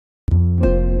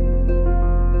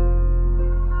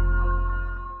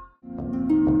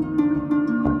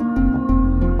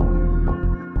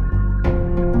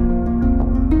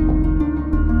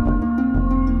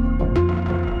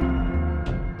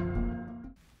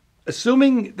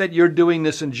Assuming that you're doing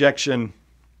this injection,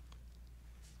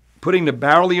 putting the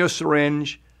barrel of your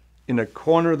syringe in a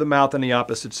corner of the mouth on the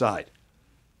opposite side.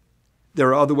 There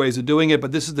are other ways of doing it,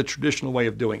 but this is the traditional way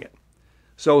of doing it.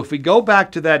 So if we go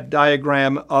back to that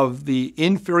diagram of the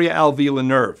inferior alveolar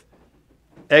nerve,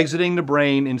 exiting the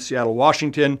brain in Seattle,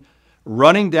 Washington,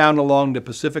 running down along the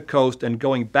Pacific coast and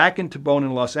going back into bone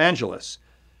in Los Angeles,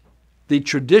 the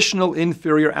traditional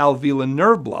inferior alveolar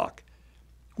nerve block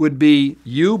would be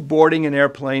you boarding an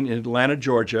airplane in Atlanta,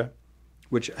 Georgia,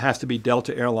 which has to be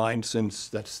Delta Airlines since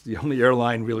that's the only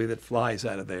airline really that flies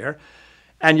out of there,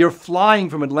 and you're flying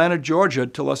from Atlanta, Georgia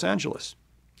to Los Angeles.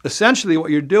 Essentially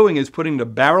what you're doing is putting the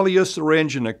barrel of your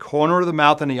syringe in a corner of the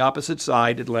mouth on the opposite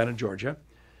side, Atlanta, Georgia,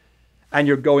 and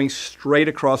you're going straight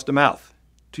across the mouth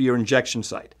to your injection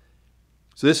site.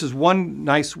 So this is one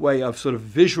nice way of sort of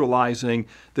visualizing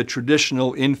the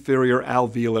traditional inferior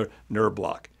alveolar nerve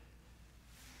block.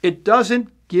 It doesn't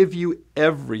give you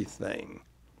everything.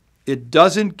 It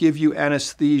doesn't give you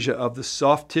anesthesia of the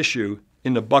soft tissue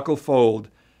in the buccal fold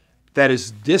that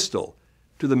is distal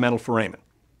to the mental foramen.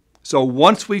 So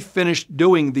once we finish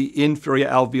doing the inferior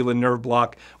alveolar nerve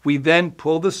block, we then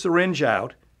pull the syringe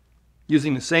out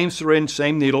using the same syringe,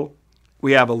 same needle.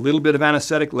 We have a little bit of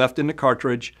anesthetic left in the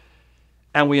cartridge,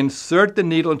 and we insert the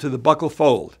needle into the buccal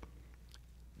fold,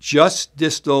 just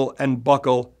distal and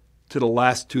buccal to the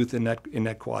last tooth in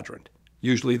that quadrant,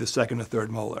 usually the second or third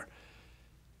molar.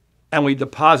 And we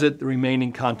deposit the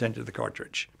remaining content of the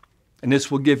cartridge. And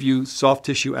this will give you soft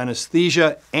tissue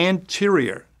anesthesia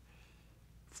anterior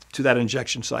to that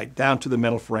injection site, down to the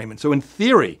mental foramen. So in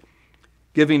theory,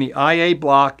 giving the IA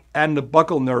block and the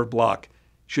buccal nerve block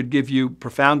should give you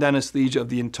profound anesthesia of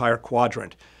the entire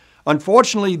quadrant.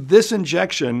 Unfortunately, this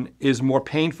injection is more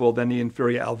painful than the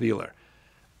inferior alveolar.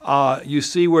 You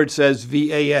see where it says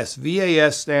VAS.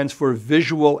 VAS stands for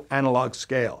Visual Analog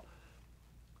Scale.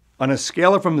 On a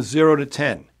scale from 0 to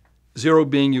 10, 0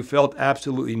 being you felt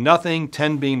absolutely nothing,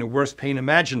 10 being the worst pain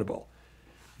imaginable,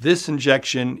 this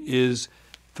injection is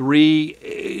 3.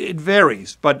 It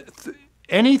varies, but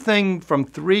anything from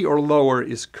 3 or lower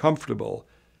is comfortable.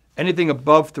 Anything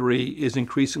above 3 is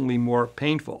increasingly more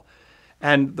painful.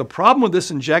 And the problem with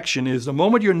this injection is the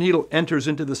moment your needle enters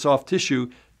into the soft tissue,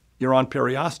 you're on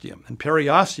periosteum, and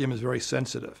periosteum is very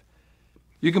sensitive.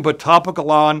 You can put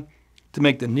topical on to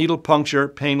make the needle puncture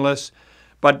painless,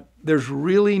 but there's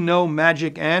really no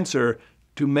magic answer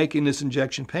to making this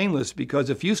injection painless, because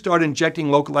if you start injecting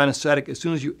local anesthetic as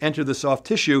soon as you enter the soft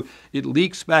tissue, it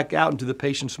leaks back out into the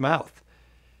patient's mouth.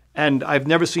 And I've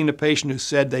never seen a patient who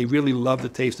said they really love the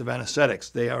taste of anesthetics.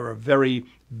 They are a very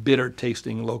bitter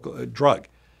tasting local drug.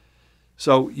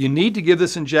 So you need to give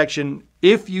this injection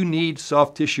if you need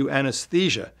soft tissue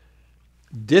anesthesia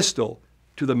distal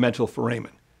to the mental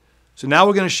foramen. So now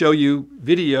we're going to show you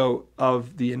video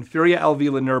of the inferior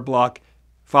alveolar nerve block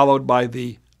followed by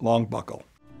the long buccal.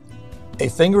 A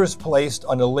finger is placed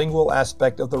on the lingual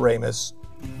aspect of the ramus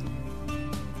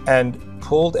and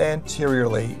pulled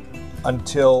anteriorly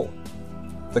until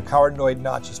the carotenoid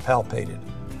notch is palpated.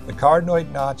 The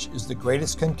carotenoid notch is the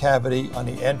greatest concavity on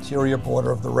the anterior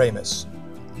border of the ramus.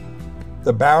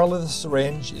 The barrel of the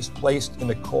syringe is placed in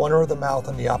the corner of the mouth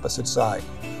on the opposite side.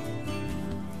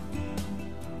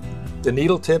 The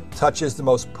needle tip touches the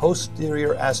most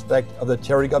posterior aspect of the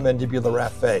pterygomandibular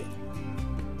raphe.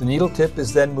 The needle tip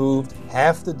is then moved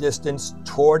half the distance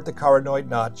toward the carotenoid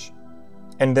notch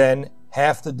and then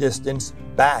half the distance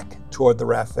back toward the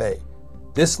raphe.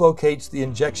 This locates the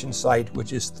injection site,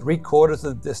 which is 3/4 of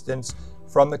the distance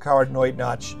from the carotenoid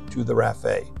notch to the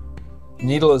raphe.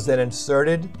 Needle is then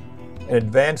inserted and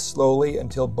advanced slowly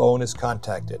until bone is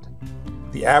contacted.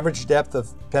 The average depth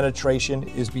of penetration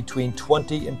is between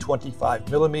 20 and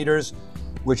 25 millimeters,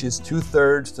 which is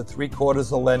 2/3 to 3/4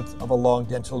 the length of a long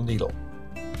dental needle.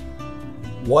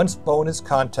 Once bone is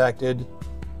contacted,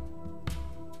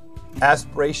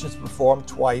 aspiration is performed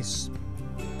twice,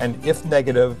 and if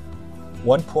negative,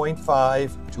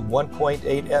 1.5 to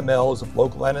 1.8 mLs of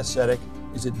local anesthetic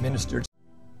is administered.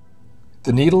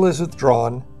 The needle is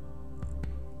withdrawn,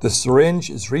 the syringe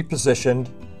is repositioned,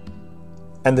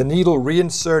 and the needle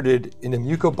reinserted in the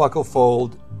mucobuccal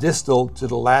fold distal to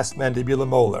the last mandibular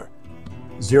molar.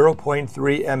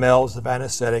 0.3 mLs of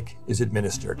anesthetic is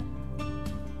administered.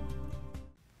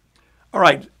 All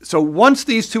right, so once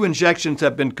these 2 injections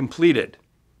have been completed,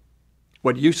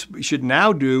 what you should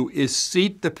now do is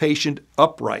seat the patient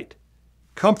upright,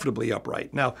 comfortably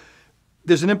upright. Now,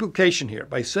 there's an implication here.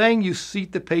 By saying you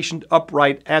seat the patient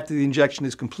upright after the injection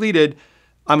is completed,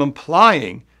 I'm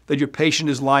implying that your patient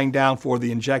is lying down for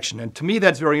the injection. And to me,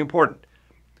 that's very important.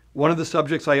 One of the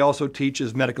subjects I also teach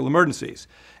is medical emergencies.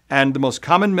 And the most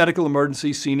common medical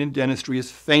emergency seen in dentistry is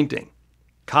fainting.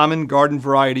 Common garden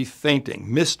variety fainting.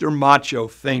 Mr. Macho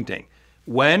fainting.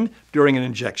 When? During an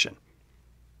injection.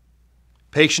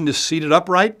 Patient is seated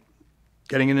upright,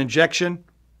 getting an injection.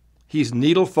 He's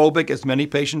needle phobic, as many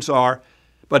patients are.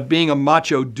 But being a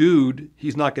macho dude,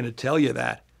 he's not going to tell you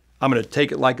that. I'm going to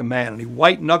take it like a man. And he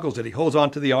white knuckles it. He holds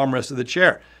onto the armrest of the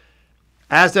chair.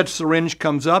 As that syringe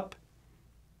comes up,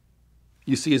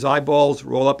 you see his eyeballs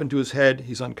roll up into his head.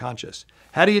 He's unconscious.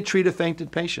 How do you treat a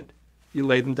fainted patient? You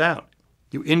lay them down.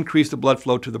 You increase the blood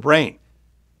flow to the brain.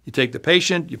 You take the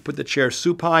patient, you put the chair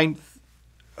supine,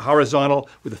 horizontal,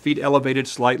 with the feet elevated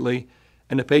slightly,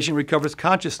 and the patient recovers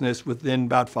consciousness within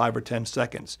about 5 or 10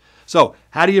 seconds. So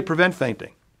how do you prevent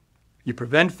fainting? You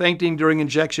prevent fainting during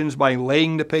injections by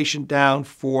laying the patient down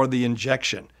for the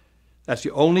injection. That's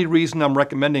the only reason I'm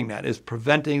recommending that, is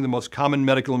preventing the most common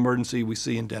medical emergency we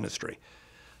see in dentistry.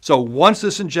 So once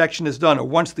this injection is done, or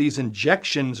once these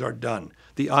injections are done,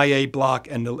 the IA block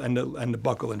and the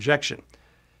buccal injection,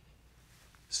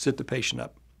 sit the patient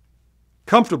up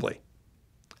comfortably.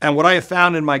 And what I have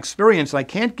found in my experience, I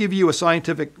can't give you a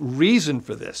scientific reason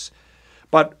for this,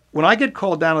 but when I get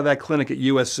called down to that clinic at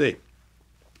USC,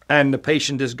 and the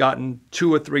patient has gotten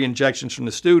 2 or 3 injections from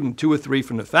the student, 2 or 3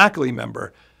 from the faculty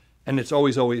member, and it's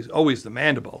always the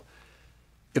mandible.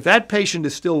 If that patient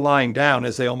is still lying down,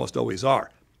 as they almost always are,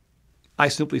 I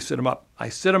simply sit them up. I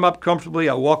sit them up comfortably.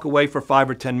 I walk away for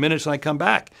 5 or 10 minutes, and I come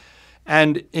back.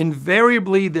 And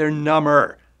invariably, they're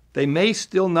number. They may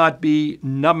still not be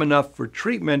numb enough for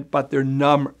treatment, but they're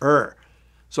number.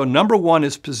 So number one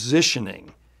is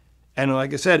positioning. And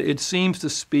like I said, it seems to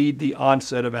speed the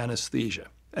onset of anesthesia.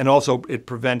 And also, it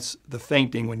prevents the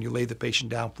fainting when you lay the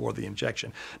patient down for the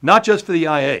injection. Not just for the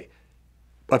IA,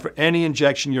 but for any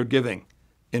injection you're giving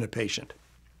in a patient.